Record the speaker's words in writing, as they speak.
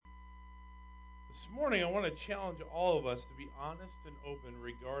This morning, I want to challenge all of us to be honest and open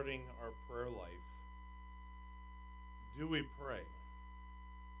regarding our prayer life. Do we pray?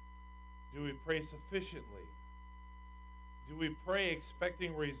 Do we pray sufficiently? Do we pray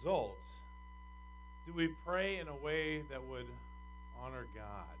expecting results? Do we pray in a way that would honor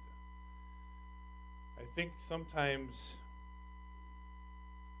God? I think sometimes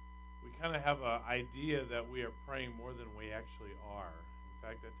we kind of have an idea that we are praying more than we actually are. In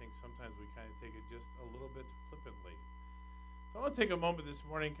fact, I think sometimes we kind of take it just a little bit flippantly. So I want to take a moment this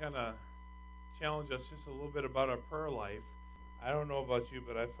morning, kind of challenge us just a little bit about our prayer life. I don't know about you,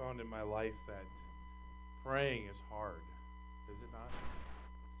 but I found in my life that praying is hard. Is it not?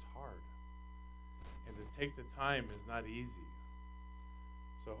 It's hard. And to take the time is not easy.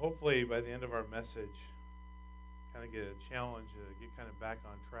 So hopefully by the end of our message, kind of get a challenge, get kind of back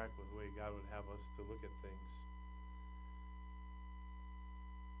on track with the way God would have us to look at things.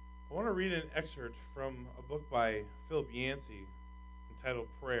 I want to read an excerpt from a book by Philip Yancey entitled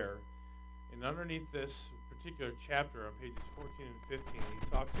Prayer. And underneath this particular chapter on pages 14 and 15, he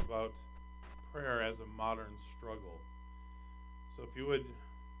talks about prayer as a modern struggle. So if you would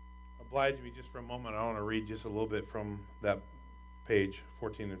oblige me just for a moment, I want to read just a little bit from that page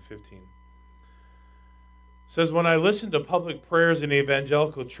 14 and 15. It says, "When I listened to public prayers in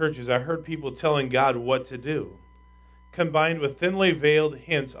evangelical churches, I heard people telling God what to do, combined with thinly veiled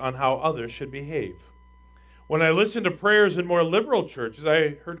hints on how others should behave. When I listened to prayers in more liberal churches,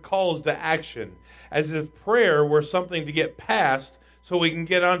 I heard calls to action, as if prayer were something to get past so we can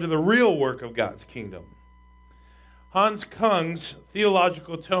get on to the real work of God's kingdom. Hans Kung's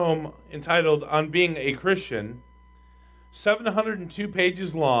theological tome entitled On Being a Christian, 702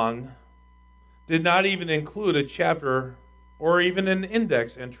 pages long, did not even include a chapter or even an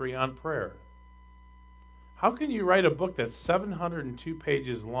index entry on prayer. How can you write a book that's 702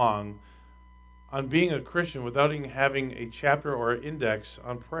 pages long on being a Christian without even having a chapter or index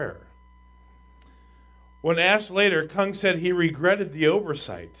on prayer? When asked later, Kung said he regretted the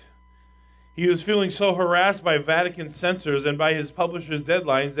oversight. He was feeling so harassed by Vatican censors and by his publisher's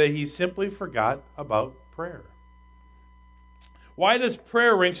deadlines that he simply forgot about prayer. Why does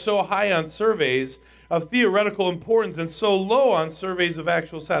prayer rank so high on surveys of theoretical importance and so low on surveys of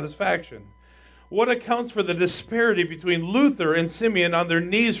actual satisfaction? What accounts for the disparity between Luther and Simeon on their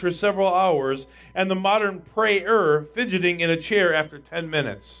knees for several hours and the modern prayer fidgeting in a chair after 10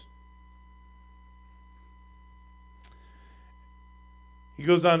 minutes? He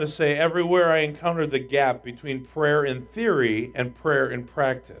goes on to say, everywhere I encountered the gap between prayer in theory and prayer in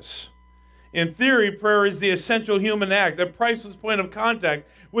practice. In theory, prayer is the essential human act, a priceless point of contact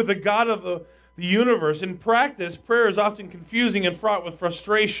with the God of the universe. In practice, prayer is often confusing and fraught with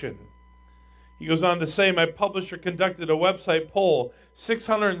frustration. He goes on to say, my publisher conducted a website poll.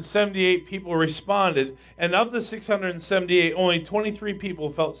 678 people responded, and of the 678, only 23 people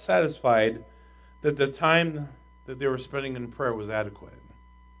felt satisfied that the time that they were spending in prayer was adequate.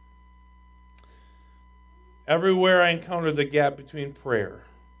 Everywhere I encountered the gap between prayer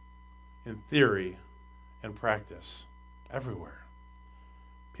in theory and practice. Everywhere.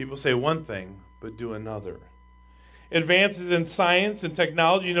 People say one thing, but do another. Advances in science and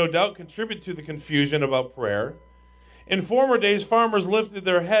technology no doubt contribute to the confusion about prayer. In former days, farmers lifted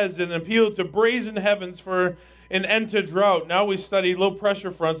their heads and appealed to brazen heavens for an end to drought. Now we study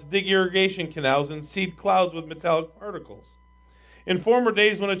low-pressure fronts, dig irrigation canals, and seed clouds with metallic particles. In former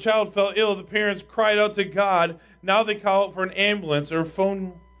days, when a child fell ill, the parents cried out to God. Now they call out for an ambulance or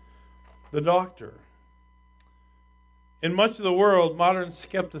phone the doctor. In much of the world, modern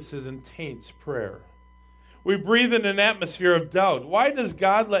skepticism taints prayer. We breathe in an atmosphere of doubt. Why does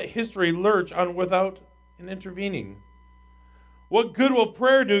God let history lurch on without an intervening? What good will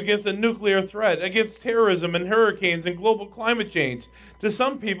prayer do against a nuclear threat, against terrorism and hurricanes and global climate change? To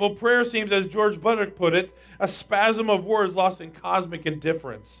some people, prayer seems, as George Buttock put it, a spasm of words lost in cosmic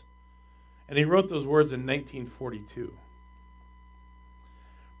indifference. And he wrote those words in 1942.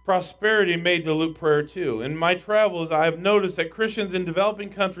 Prosperity may dilute prayer too. In my travels, I have noticed that Christians in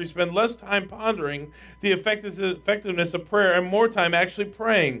developing countries spend less time pondering the effectiveness of prayer and more time actually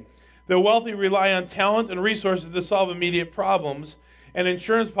praying. The wealthy rely on talent and resources to solve immediate problems, and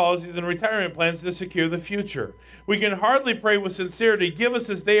insurance policies and retirement plans to secure the future. We can hardly pray with sincerity, give us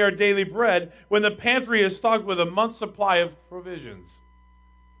this day our daily bread, when the pantry is stocked with a month's supply of provisions.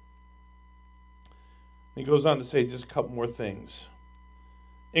 He goes on to say just a couple more things.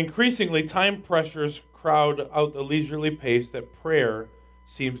 Increasingly, time pressures crowd out the leisurely pace that prayer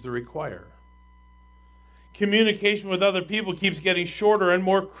seems to require. Communication with other people keeps getting shorter and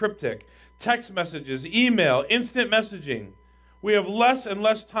more cryptic. Text messages, email, instant messaging. We have less and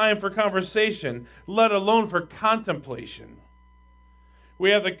less time for conversation, let alone for contemplation.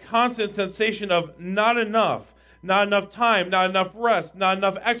 We have the constant sensation of not enough time, not enough rest, not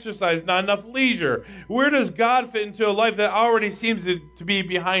enough exercise, not enough leisure. Where does God fit into a life that already seems to be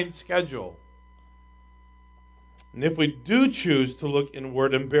behind schedule? And if we do choose to look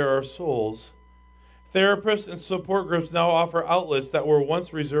inward and bare our souls, therapists and support groups now offer outlets that were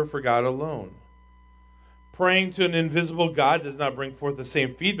once reserved for God alone. Praying to an invisible God does not bring forth the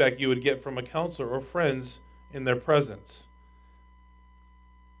same feedback you would get from a counselor or friends in their presence,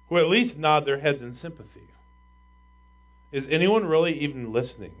 who at least nod their heads in sympathy. Is anyone really even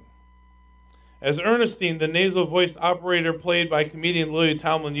listening? As Ernestine, the nasal-voiced operator played by comedian Lily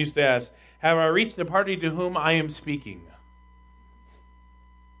Tomlin, used to ask, "Have I reached the party to whom I am speaking?"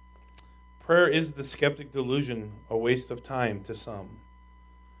 Prayer is the skeptic delusion, a waste of time to some.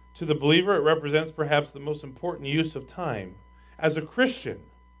 To the believer, it represents perhaps the most important use of time. As a Christian,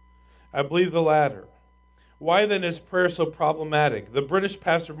 I believe the latter. Why then is prayer so problematic? The British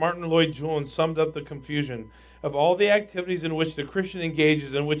pastor Martin Lloyd-Jones summed up the confusion of all the activities in which the Christian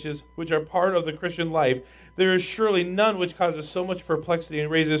engages and which are part of the Christian life. There is surely none which causes so much perplexity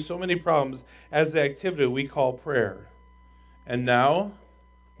and raises so many problems as the activity we call prayer. And now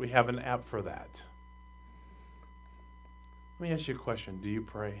we have an app for that. Let me ask you a question. Do you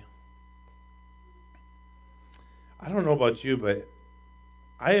pray? I don't know about you, but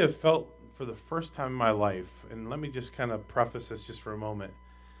I have felt for the first time in my life, and let me just kind of preface this just for a moment.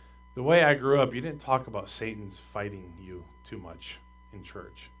 The way I grew up, you didn't talk about Satan's fighting you too much in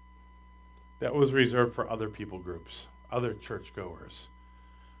church. That was reserved for other people groups, other churchgoers,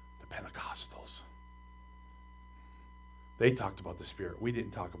 the Pentecostals. They talked about the Spirit. We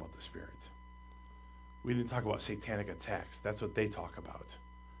didn't talk about the Spirit. We didn't talk about satanic attacks. That's what they talk about.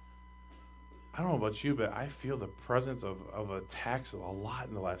 I don't know about you, but I feel the presence of attacks a lot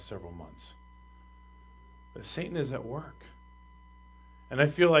in the last several months. But Satan is at work. And I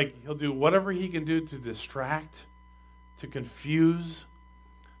feel like he'll do whatever he can do to distract, to confuse,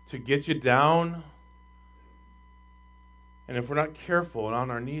 to get you down. And if we're not careful and on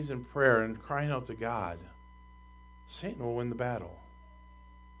our knees in prayer and crying out to God, Satan will win the battle.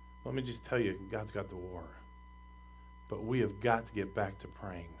 Let me just tell you, God's got the war. But we have got to get back to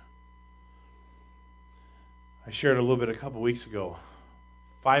praying. I shared a little bit a couple weeks ago.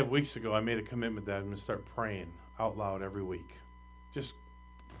 5 weeks ago, I made a commitment that I'm going to start praying out loud every week. Just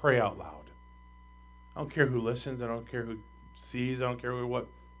pray out loud. I don't care who listens. I don't care who sees. I don't care what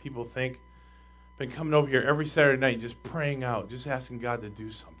people think. I've been coming over here every Saturday night just praying out, just asking God to do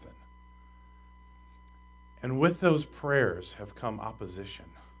something. And with those prayers have come opposition.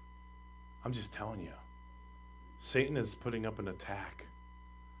 I'm just telling you. Satan is putting up an attack.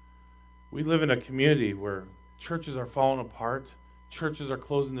 We live in a community where churches are falling apart. Churches are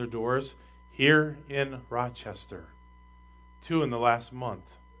closing their doors. Here in Rochester, 2 in the last month.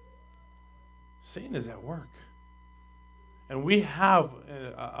 Satan is at work. And we have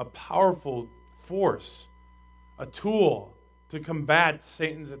a powerful force, a tool to combat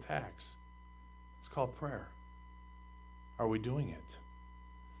Satan's attacks. It's called prayer. Are we doing it?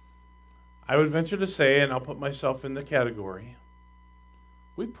 I would venture to say, and I'll put myself in the category,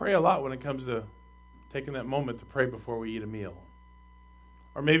 we pray a lot when it comes to taking that moment to pray before we eat a meal.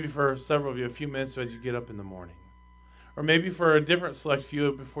 Or maybe for several of you, a few minutes as you get up in the morning. Or maybe for a different select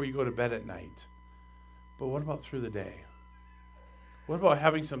few before you go to bed at night. But what about through the day? What about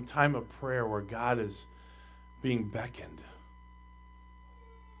having some time of prayer where God is being beckoned?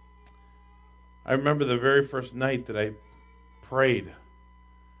 I remember the very first night that I prayed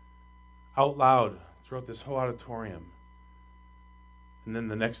out loud throughout this whole auditorium. And then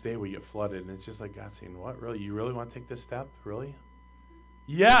the next day we get flooded, and it's just like God saying, what, really? You really want to take this step? Really?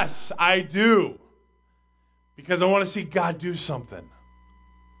 Yes, I do. Because I want to see God do something.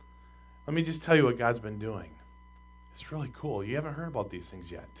 Let me just tell you what God's been doing. It's really cool. You haven't heard about these things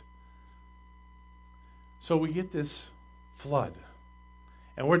yet. So we get this flood.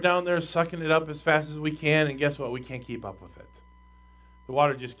 And we're down there sucking it up as fast as we can, and guess what? We can't keep up with it. The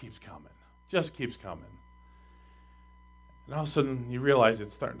water just keeps coming. Just keeps coming. And all of a sudden, you realize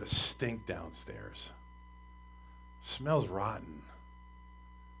it's starting to stink downstairs. It smells rotten.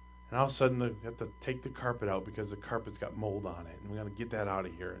 And all of a sudden, you have to take the carpet out because the carpet's got mold on it. And we got to get that out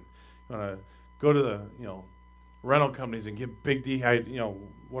of here. And you want to go to the, rental companies and get big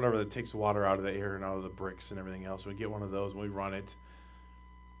whatever that takes the water out of the air and out of the bricks and everything else. We get one of those and we run it.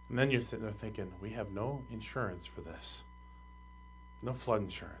 And then you're sitting there thinking, we have no insurance for this. No flood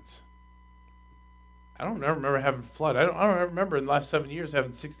insurance. I don't remember having flood. I don't remember in the last 7 years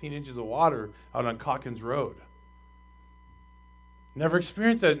having 16 inches of water out on Calkins Road. Never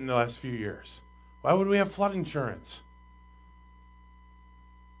experienced that in the last few years. Why would we have flood insurance?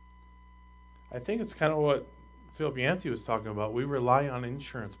 I think it's kind of what Phil Bianchi was talking about. We rely on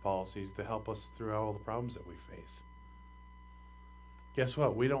insurance policies to help us through all the problems that we face. Guess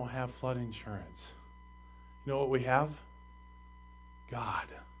what? We don't have flood insurance. You know what we have? God.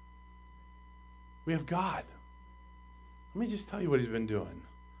 We have God. Let me just tell you what he's been doing.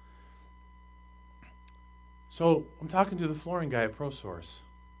 So I'm talking to the flooring guy at ProSource.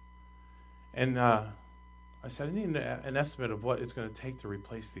 And I said, I need an estimate of what it's going to take to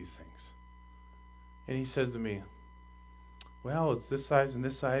replace these things. And he says to me, well, it's this size and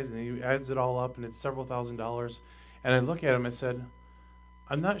this size, and he adds it all up, and it's several $1,000s. And I look at him and said,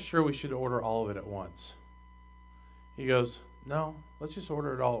 I'm not sure we should order all of it at once. He goes, no, let's just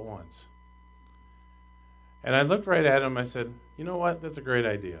order it all at once. And I looked right at him, I said, you know what, that's a great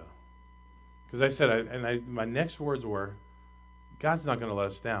idea. Because I said, my next words were, God's not going to let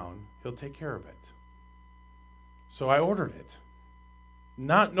us down. He'll take care of it. So I ordered it,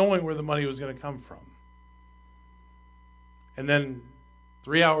 not knowing where the money was going to come from. And then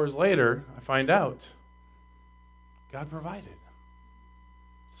 3 hours later, I find out God provided.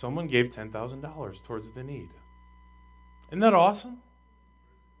 Someone gave $10,000 towards the need. Isn't that awesome?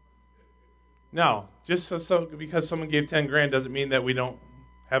 Now, just so because someone gave 10 grand doesn't mean that we don't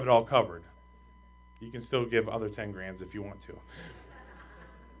have it all covered. You can still give other 10 grands if you want to.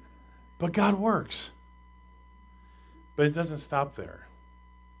 But God works. But it doesn't stop there.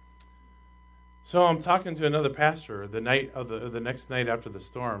 So I'm talking to another pastor the night of the next night after the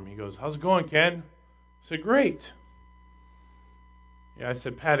storm. He goes, how's it going, Ken? I said, great. Yeah, I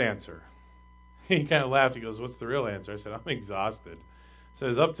said, pat answer. He kind of laughed. He goes, what's the real answer? I said, I'm exhausted. So I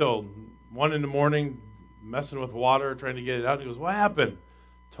was up till 1 in the morning, messing with water, trying to get it out. He goes, what happened?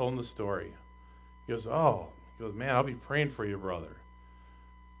 Told him the story. He goes, oh. He goes, man, I'll be praying for you, brother.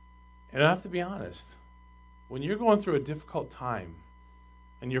 And I have to be honest. When you're going through a difficult time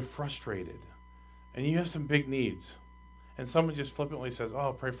and you're frustrated and you have some big needs and someone just flippantly says, oh,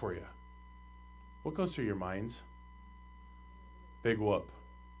 I'll pray for you. What goes through your minds? Big whoop.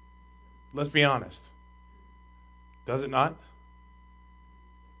 Let's be honest. Does it not?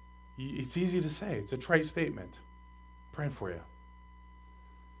 It's easy to say. It's a trite statement. I'm praying for you.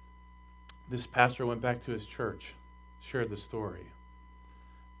 This pastor went back to his church, shared the story.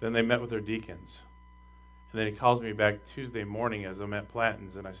 Then they met with their deacons. And then he calls me back Tuesday morning as I'm at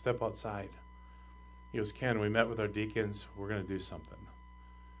Platten's, and I step outside. He goes, Ken, we met with our deacons. We're going to do something.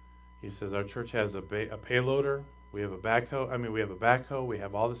 He says, our church has a payloader. We have a backhoe. We have a backhoe. We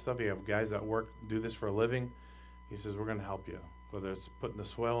have all this stuff. We have guys that do this for a living. He says, we're going to help you. Whether it's putting the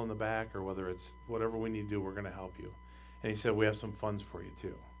swell in the back or whether it's whatever we need to do, we're going to help you. And he said, we have some funds for you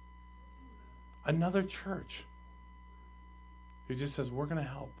too. Another church who just says, we're going to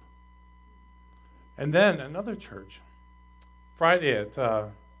help. And then another church, Friday at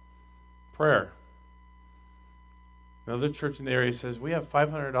prayer. Another church in the area says, we have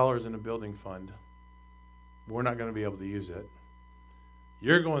 $500 in a building fund. We're not going to be able to use it.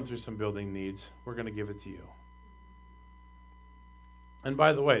 You're going through some building needs. We're going to give it to you. And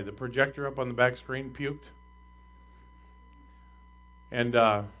by the way, the projector up on the back screen puked. And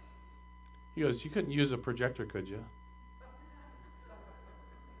he goes, you couldn't use a projector, could you?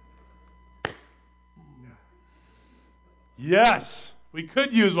 Yes, we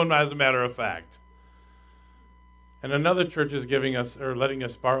could use one, as a matter of fact. And another church is giving us, or letting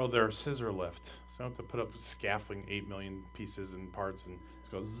us borrow their scissor lift. So I don't have to put up scaffolding 8 million pieces and parts and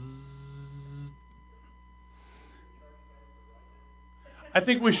just go zzz. I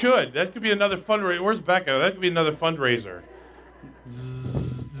think we should. That could be another fundraiser. Where's Becca? That could be another fundraiser.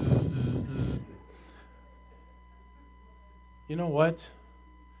 You know what?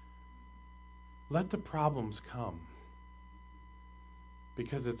 Let the problems come.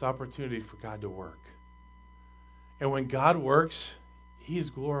 Because it's opportunity for God to work. And when God works, He is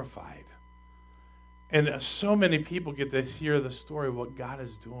glorified. And so many people get to hear the story of what God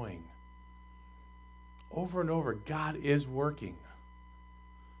is doing. Over and over, God is working.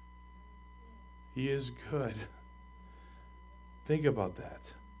 He is good. Think about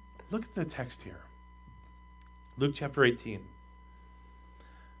that. Look at the text here. Luke chapter 18.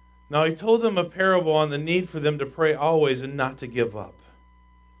 Now He told them a parable on the need for them to pray always and not to give up.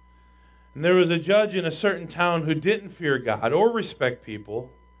 And there was a judge in a certain town who didn't fear God or respect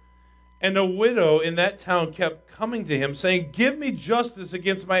people. And a widow in that town kept coming to him, saying, give me justice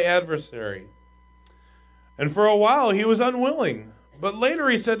against my adversary. And for a while he was unwilling. But later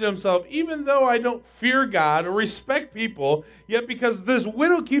he said to himself, even though I don't fear God or respect people, yet because this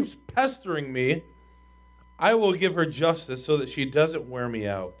widow keeps pestering me, I will give her justice so that she doesn't wear me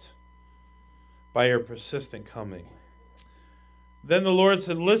out by her persistent coming. Then the Lord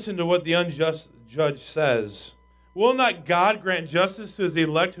said, listen to what the unjust judge says. Will not God grant justice to his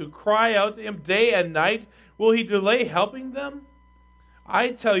elect who cry out to him day and night? Will he delay helping them? I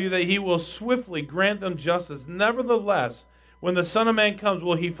tell you that he will swiftly grant them justice. Nevertheless, when the Son of Man comes,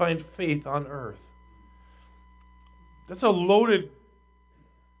 will he find faith on earth? That's a loaded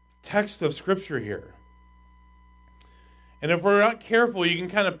text of Scripture here. And if we're not careful, you can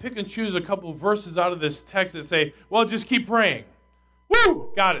kind of pick and choose a couple verses out of this text that say, well, just keep praying.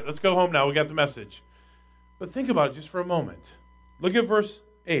 Woo! Got it. Let's go home now. We got the message. But think about it just for a moment. Look at verse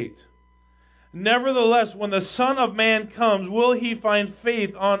 8. Nevertheless, when the Son of Man comes, will he find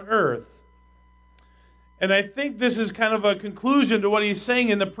faith on earth? And I think this is kind of a conclusion to what he's saying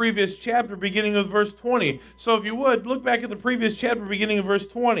in the previous chapter, beginning with verse 20. So if you would, look back at the previous chapter, beginning of verse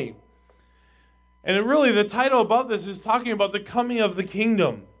 20. And the title above this is talking about the coming of the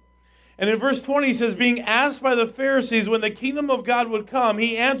kingdom. And in verse 20 he says, being asked by the Pharisees when the kingdom of God would come,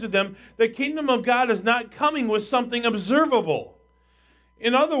 he answered them, the kingdom of God is not coming with something observable.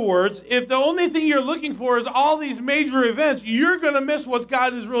 In other words, if the only thing you're looking for is all these major events, you're going to miss what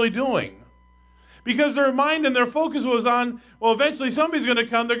God is really doing. Because their mind and their focus was on, well, eventually somebody's going to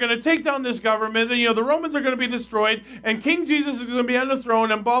come, they're going to take down this government, and, the Romans are going to be destroyed, and King Jesus is going to be on the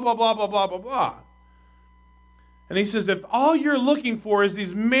throne, and blah, blah, blah, blah, blah, blah, blah. And he says, if all you're looking for is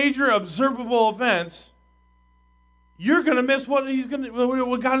these major observable events, you're going to miss what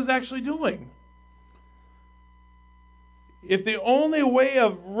God is actually doing. If the only way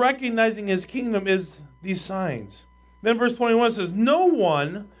of recognizing his kingdom is these signs. Then verse 21 says, no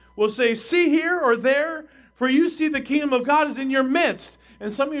one will say, see here or there, for you see the kingdom of God is in your midst.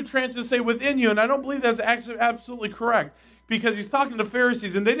 And some of your translations say within you, and I don't believe that's actually absolutely correct, because he's talking to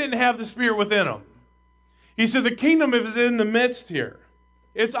Pharisees, and they didn't have the Spirit within them. He said the kingdom is in the midst here.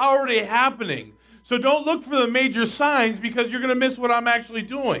 It's already happening. So don't look for the major signs, because you're going to miss what I'm actually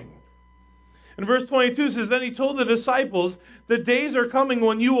doing. And verse 22 says, then he told the disciples, the days are coming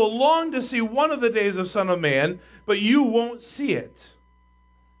when you will long to see one of the days of Son of Man, but you won't see it.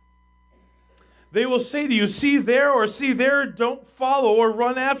 They will say to you, see there or see there, don't follow or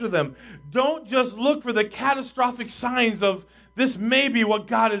run after them. Don't just look for the catastrophic signs of this may be what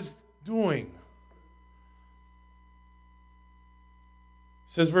God is doing.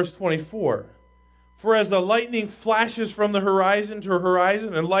 It says verse 24, for as the lightning flashes from the horizon to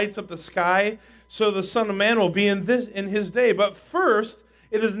horizon and lights up the sky, so the Son of Man will be in his day. But first,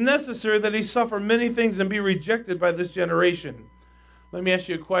 it is necessary that he suffer many things and be rejected by this generation. Let me ask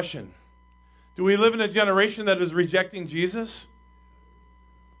you a question. Do we live in a generation that is rejecting Jesus?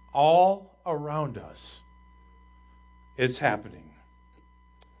 All around us. It's happening.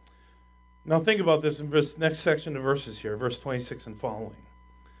 Now think about this in this next section of verses here, verse 26 and following.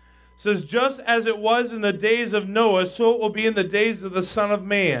 It says, just as it was in the days of Noah, so it will be in the days of the Son of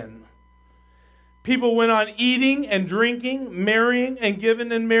Man. People went on eating and drinking, marrying and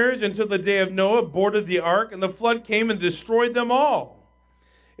giving in marriage until the day of Noah, boarded the ark, and the flood came and destroyed them all.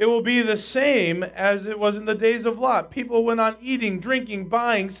 It will be the same as it was in the days of Lot. People went on eating, drinking,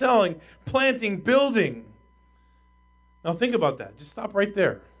 buying, selling, planting, building. Now think about that. Just stop right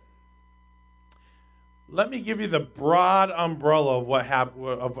there. Let me give you the broad umbrella of what happened,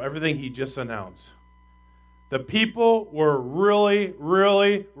 of everything he just announced. The people were really,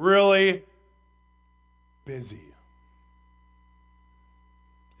 really, really busy.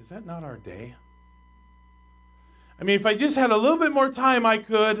 Is that not our day? I mean, if I just had a little bit more time, I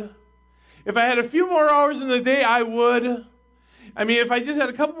could. If I had a few more hours in the day, I would. I mean, if I just had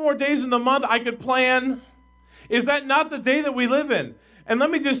a couple more days in the month, I could plan. Is that not the day that we live in? And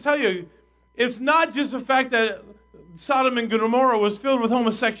let me just tell you, it's not just the fact that Sodom and Gomorrah was filled with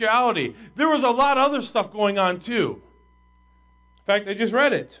homosexuality. There was a lot of other stuff going on too. In fact, I just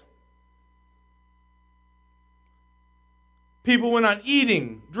read it. People went on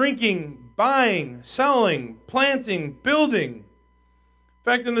eating, drinking, buying, selling, planting, building. In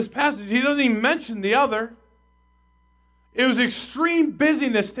fact, in this passage, he doesn't even mention the other. It was extreme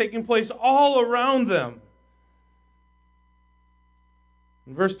busyness taking place all around them.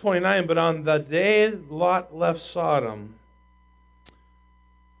 In verse 29, but on the day Lot left Sodom,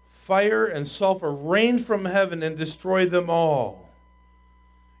 fire and sulfur rained from heaven and destroyed them all.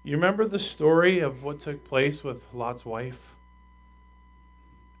 You remember the story of what took place with Lot's wife?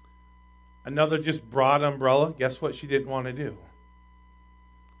 Another just broad umbrella. Guess what she didn't want to do?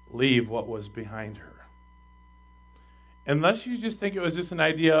 Leave what was behind her. Unless you just think it was just an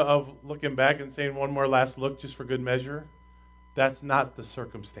idea of looking back and saying one more last look just for good measure, that's not the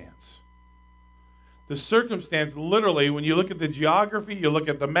circumstance. The circumstance, literally, when you look at the geography, you look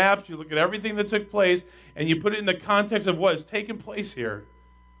at the maps, you look at everything that took place, and you put it in the context of what has taken place here.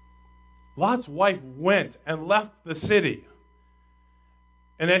 Lot's wife went and left the city.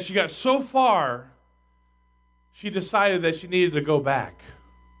 And as she got so far, she decided that she needed to go back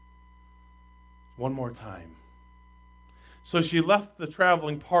one more time. So she left the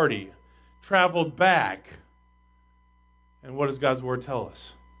traveling party, traveled back, and what does God's word tell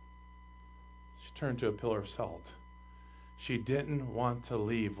us? She turned to a pillar of salt. She didn't want to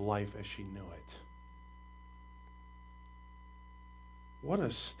leave life as she knew it. What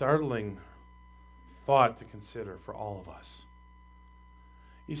a startling thought to consider for all of us.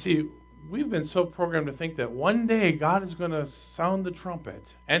 You see, we've been so programmed to think that one day God is going to sound the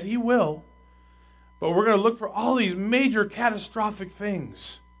trumpet, and He will, but we're going to look for all these major catastrophic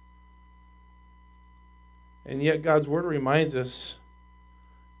things. And yet God's word reminds us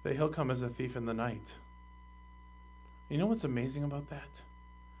that He'll come as a thief in the night. You know what's amazing about that?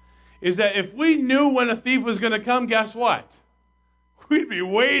 Is that if we knew when a thief was going to come, guess what? We'd be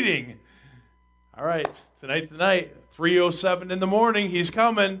waiting. All right, tonight's the night. 3:07 in the morning, he's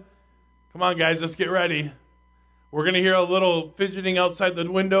coming. Come on, guys, let's get ready. We're going to hear a little fidgeting outside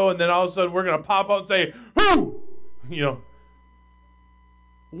the window, and then all of a sudden we're going to pop out and say, "Whoo!" You know,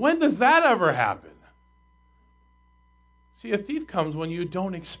 when does that ever happen? See, a thief comes when you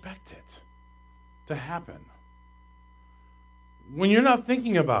don't expect it to happen. When you're not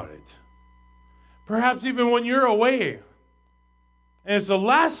thinking about it. Perhaps even when you're away. And it's the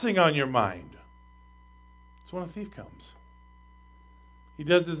last thing on your mind. It's when a thief comes. He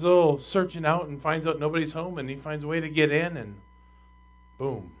does his little searching out and finds out nobody's home, and he finds a way to get in, and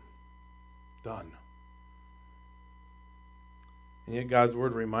boom, done. And yet God's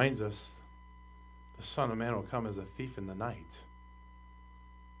word reminds us the Son of Man will come as a thief in the night.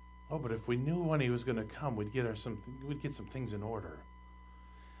 Oh, but if we knew when He was going to come, we'd get some things in order.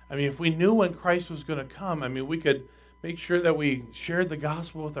 I mean, if we knew when Christ was going to come, I mean, we could make sure that we shared the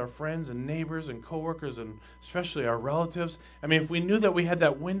gospel with our friends and neighbors and coworkers and especially our relatives. I mean, if we knew that we had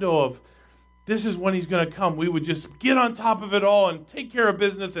that window of this is when He's going to come, we would just get on top of it all and take care of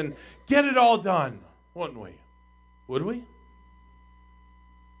business and get it all done, wouldn't we? Would we?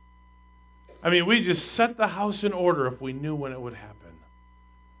 I mean, we just set the house in order if we knew when it would happen.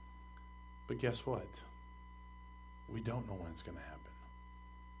 But guess what? We don't know when it's going to happen.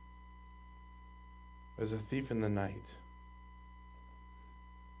 As a thief in the night.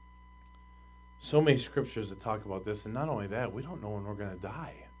 So many scriptures that talk about this, and not only that, we don't know when we're going to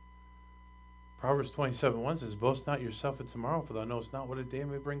die. Proverbs 27:1 says, "Boast not yourself of tomorrow, for thou knowest not what a day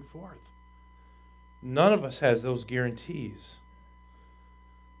may bring forth." None of us has those guarantees.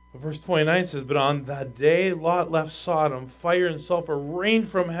 But verse 29 says, "But on that day Lot left Sodom, fire and sulfur rained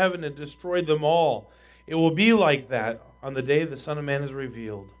from heaven and destroyed them all. It will be like that on the day the Son of Man is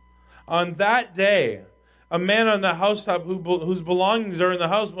revealed." On that day, a man on the housetop whose belongings are in the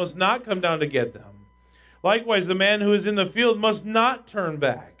house must not come down to get them. Likewise, the man who is in the field must not turn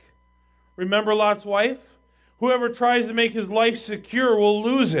back. Remember Lot's wife? Whoever tries to make his life secure will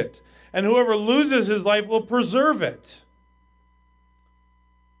lose it, and whoever loses his life will preserve it.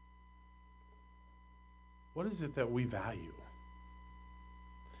 What is it that we value?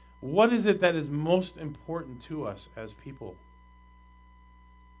 What is it that is most important to us as people?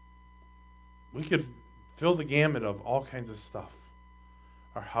 We could fill the gamut of all kinds of stuff.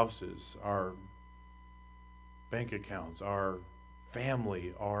 Our houses, our bank accounts, our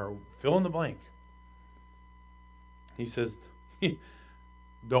family, our fill in the blank. He says,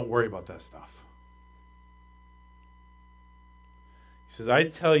 don't worry about that stuff. He says, I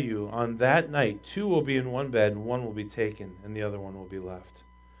tell you, on that night, 2 will be in one bed, and 1 will be taken, and the other one will be left.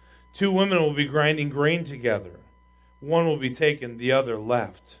 2 women will be grinding grain together. 1 will be taken, the other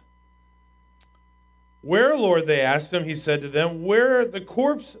left. Where, Lord, they asked him, he said to them, where the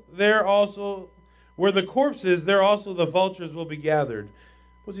corpse is, there also the vultures will be gathered.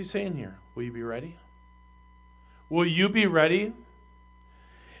 What's he saying here? Will you be ready? Will you be ready?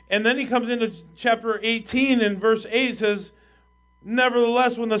 And then he comes into chapter 18 and verse 8 says,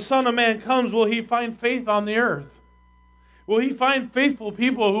 nevertheless, when the Son of Man comes, will he find faith on the earth? Will he find faithful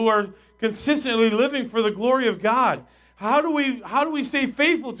people who are consistently living for the glory of God? How do we stay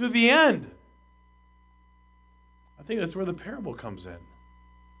faithful to the end? I think that's where the parable comes in.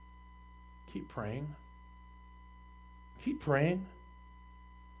 Keep praying. Keep praying.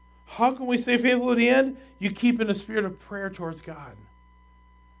 How can we stay faithful to the end? You keep in a spirit of prayer towards God.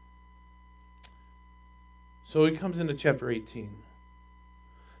 So he comes into chapter 18.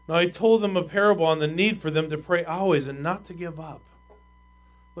 Now he told them a parable on the need for them to pray always and not to give up.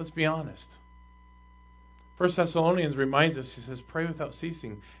 Let's be honest. 1 Thessalonians reminds us, he says, pray without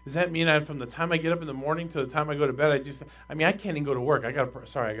ceasing. Does that mean from the time I get up in the morning to the time I go to bed, I can't even go to work. I got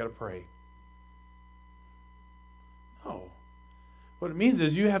to pray. No. What it means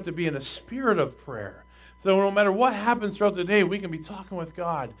is you have to be in a spirit of prayer. So no matter what happens throughout the day, we can be talking with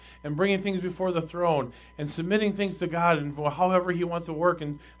God and bringing things before the throne and submitting things to God and however he wants to work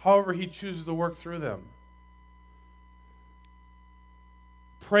and however he chooses to work through them.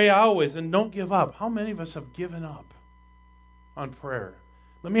 Pray always and don't give up. How many of us have given up on prayer?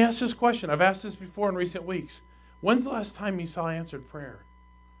 Let me ask this question. I've asked this before in recent weeks. When's the last time you saw answered prayer?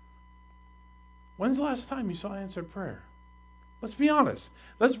 When's the last time you saw answered prayer? Let's be honest.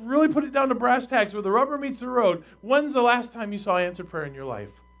 Let's really put it down to brass tacks where the rubber meets the road. When's the last time you saw answered prayer in your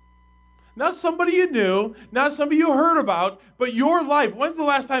life? Not somebody you knew, not somebody you heard about, but your life. When's the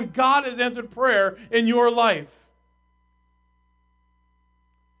last time God has answered prayer in your life?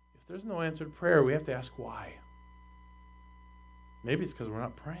 If there's no answered prayer, we have to ask why. Maybe it's because we're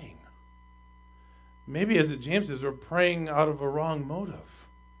not praying. Maybe, as James says, we're praying out of a wrong motive.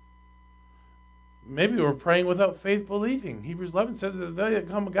 Maybe we're praying without faith believing. Hebrews 11 says that they that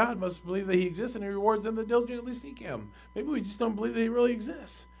come to God must believe that he exists and he rewards them that diligently seek him. Maybe we just don't believe that he really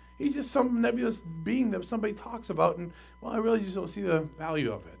exists. He's just some nebulous being that somebody talks about and, I really just don't see the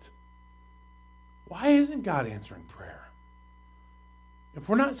value of it. Why isn't God answering prayer? If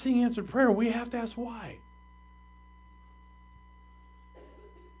we're not seeing answered prayer, we have to ask why.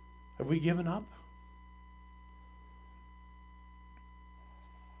 Have we given up?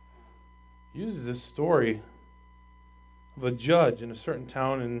 Uses this story of a judge in a certain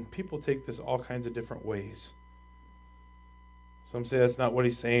town, and people take this all kinds of different ways. Some say that's not what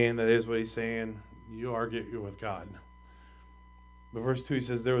he's saying, that is what he's saying. You argue with God. But verse 2, he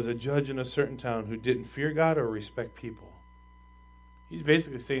says, there was a judge in a certain town who didn't fear God or respect people. He's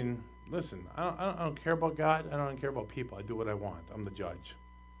basically saying, listen, I don't care about God, I don't care about people, I do what I want, I'm the judge.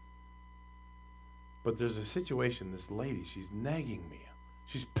 But there's a situation, this lady, she's nagging me.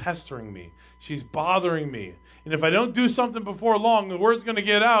 She's pestering me. She's bothering me. And if I don't do something before long, the word's going to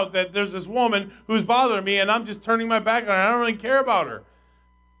get out that there's this woman who's bothering me, and I'm just turning my back on her. I don't really care about her.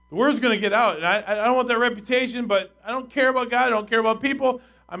 The word's going to get out. And I don't want that reputation, but I don't care about God. I don't care about people.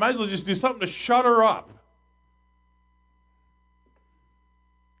 I might as well just do something to shut her up.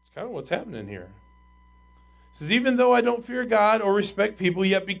 It's kind of what's happening here. It says, even though I don't fear God or respect people,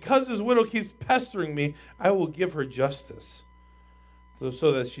 yet because this widow keeps pestering me, I will give her justice,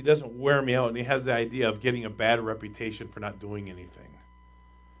 so that she doesn't wear me out. And he has the idea of getting a bad reputation for not doing anything.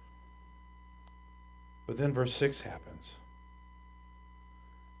 But then verse 6 happens.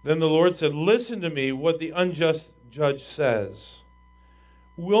 Then the Lord said, listen to me what the unjust judge says.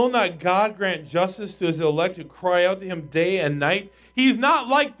 Will not God grant justice to his elect who cry out to him day and night? He's not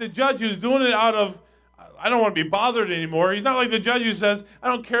like the judge who's doing it out of, I don't want to be bothered anymore. He's not like the judge who says, I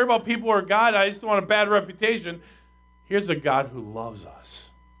don't care about people or God, I just don't want a bad reputation. Here's a God who loves us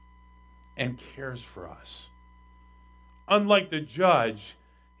and cares for us. Unlike the judge,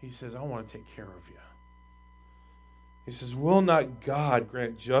 he says, I want to take care of you. He says, will not God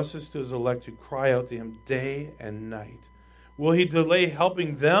grant justice to his elect who cry out to him day and night? Will he delay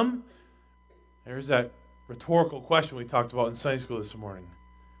helping them? There's that rhetorical question we talked about in Sunday school this morning.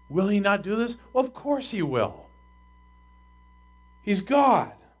 Will he not do this? Well, of course he will. He's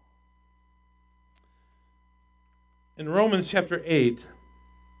God. In Romans chapter 8,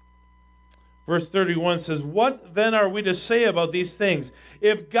 verse 31 says, what then are we to say about these things?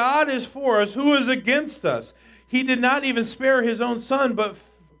 If God is for us, who is against us? He did not even spare his own son, but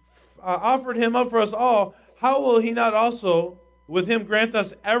offered him up for us all. How will he not also with him grant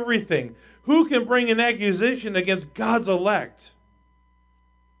us everything? Who can bring an accusation against God's elect?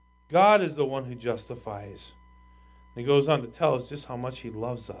 God is the one who justifies. And he goes on to tell us just how much he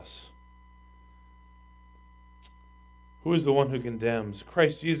loves us. Who is the one who condemns?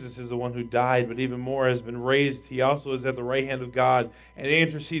 Christ Jesus is the one who died, but even more has been raised. He also is at the right hand of God and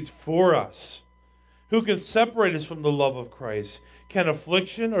intercedes for us. Who can separate us from the love of Christ? Can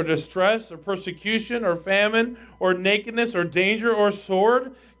affliction or distress or persecution or famine or nakedness or danger or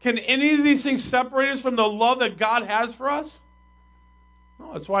sword? Can any of these things separate us from the love that God has for us?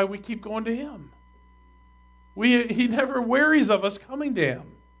 No, that's why we keep going to him. He never wearies of us coming to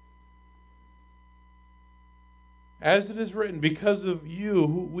him. As it is written, because of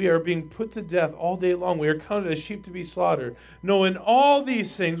you, we are being put to death all day long. We are counted as sheep to be slaughtered. No, in all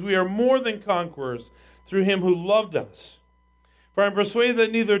these things we are more than conquerors through him who loved us. For I am persuaded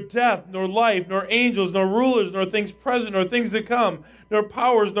that neither death, nor life, nor angels, nor rulers, nor things present, nor things to come, nor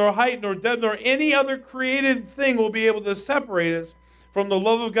powers, nor height, nor depth, nor any other created thing will be able to separate us from the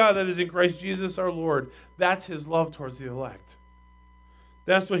love of God that is in Christ Jesus our Lord. That's his love towards the elect.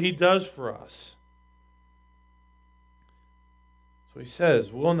 That's what he does for us. So he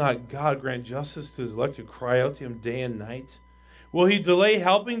says, will not God grant justice to his elect who cry out to him day and night? Will he delay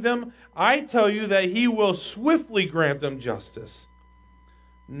helping them? I tell you that he will swiftly grant them justice.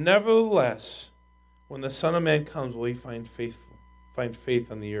 Nevertheless, when the Son of Man comes, will he find faith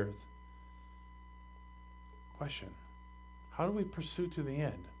on the earth? Question. How do we pursue to the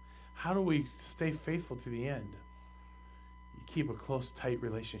end? How do we stay faithful to the end? You keep a close, tight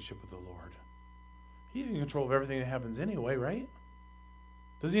relationship with the Lord. He's in control of everything that happens anyway, right?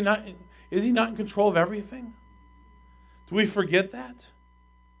 Does he not? Is he not in control of everything? Do we forget that?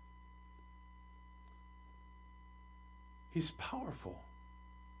 He's powerful.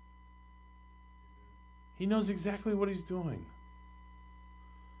 He knows exactly what he's doing.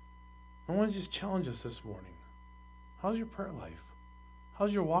 I want to just challenge us this morning. How's your prayer life?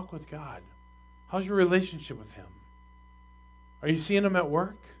 How's your walk with God? How's your relationship with him? Are you seeing him at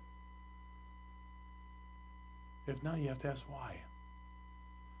work? If not, you have to ask why.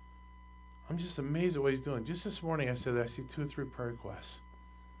 I'm just amazed at what he's doing. Just this morning I said that I see 2 or 3 prayer requests.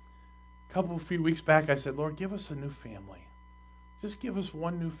 A few weeks back I said, Lord, give us a new family. Just give us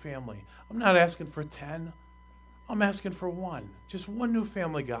one new family. I'm not asking for 10. I'm asking for 1. Just one new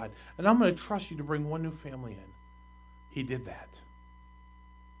family, God. And I'm going to trust you to bring one new family in. He did that.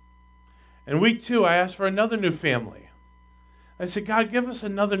 And week 2, I asked for another new family. I said, God, give us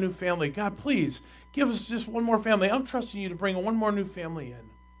another new family. God, please, give us just one more family. I'm trusting you to bring one more new family in.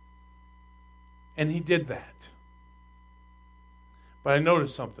 And he did that. But I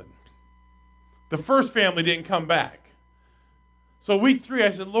noticed something. The first family didn't come back. So week 3,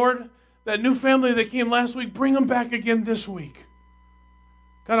 I said, Lord, that new family that came last week, bring them back again this week.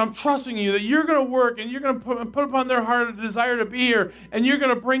 God, I'm trusting you that you're going to work and you're going to put upon their heart a desire to be here, and you're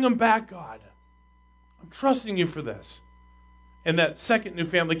going to bring them back, God. I'm trusting you for this. And that second new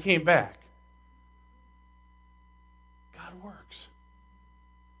family came back. God works.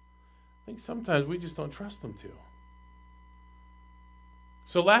 I think sometimes we just don't trust him to.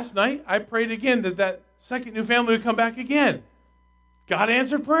 So last night, I prayed again that second new family would come back again. God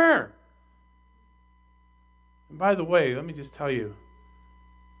answered prayer. And by the way, let me just tell you,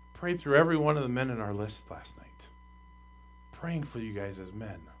 I prayed through every one of the men in our list last night. Praying for you guys as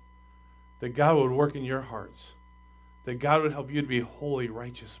men. That God would work in your hearts. That God would help you to be holy,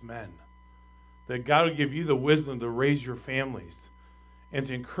 righteous men. That God would give you the wisdom to raise your families and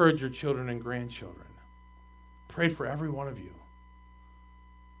to encourage your children and grandchildren. Prayed for every one of you.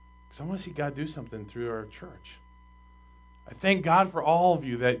 Because I want to see God do something through our church. I thank God for all of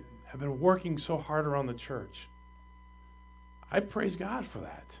you that have been working so hard around the church. I praise God for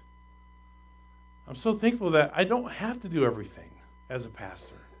that. I'm so thankful that I don't have to do everything as a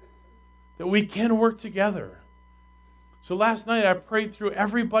pastor. That we can work together. So last night I prayed through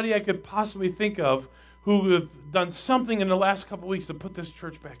everybody I could possibly think of who have done something in the last couple weeks to put this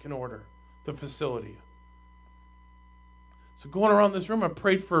church back in order, the facility. So going around this room, I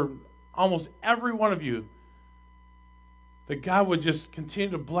prayed for almost every one of you that God would just continue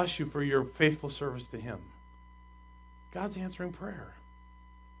to bless you for your faithful service to him. God's answering prayer.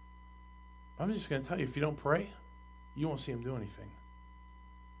 I'm just going to tell you, if you don't pray, you won't see him do anything.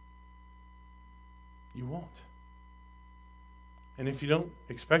 You won't. And if you don't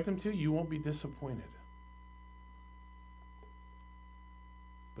expect him to, you won't be disappointed.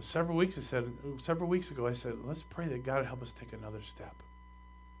 But several weeks ago, I said, let's pray that God will help us take another step.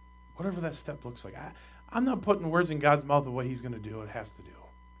 Whatever that step looks like. I'm not putting words in God's mouth of what he's going to do, it has to do.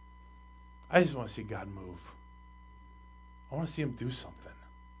 I just want to see God move. I want to see him do something.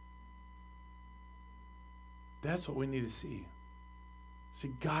 That's what we need to see.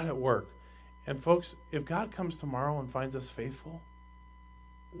 See God at work. And folks, if God comes tomorrow and finds us faithful,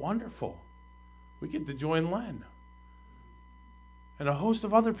 wonderful. We get to join Len. And a host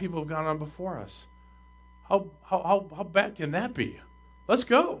of other people have gone on before us. How bad can that be? Let's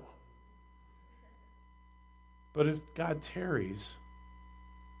go. But if God tarries,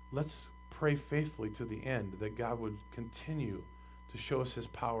 let's pray faithfully to the end that God would continue to show us his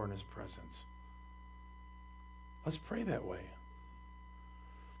power and his presence. Let's pray that way.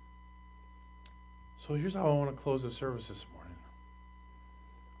 So here's how I want to close the service this morning.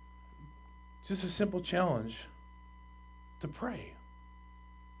 Just a simple challenge to pray.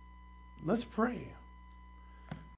 Let's pray.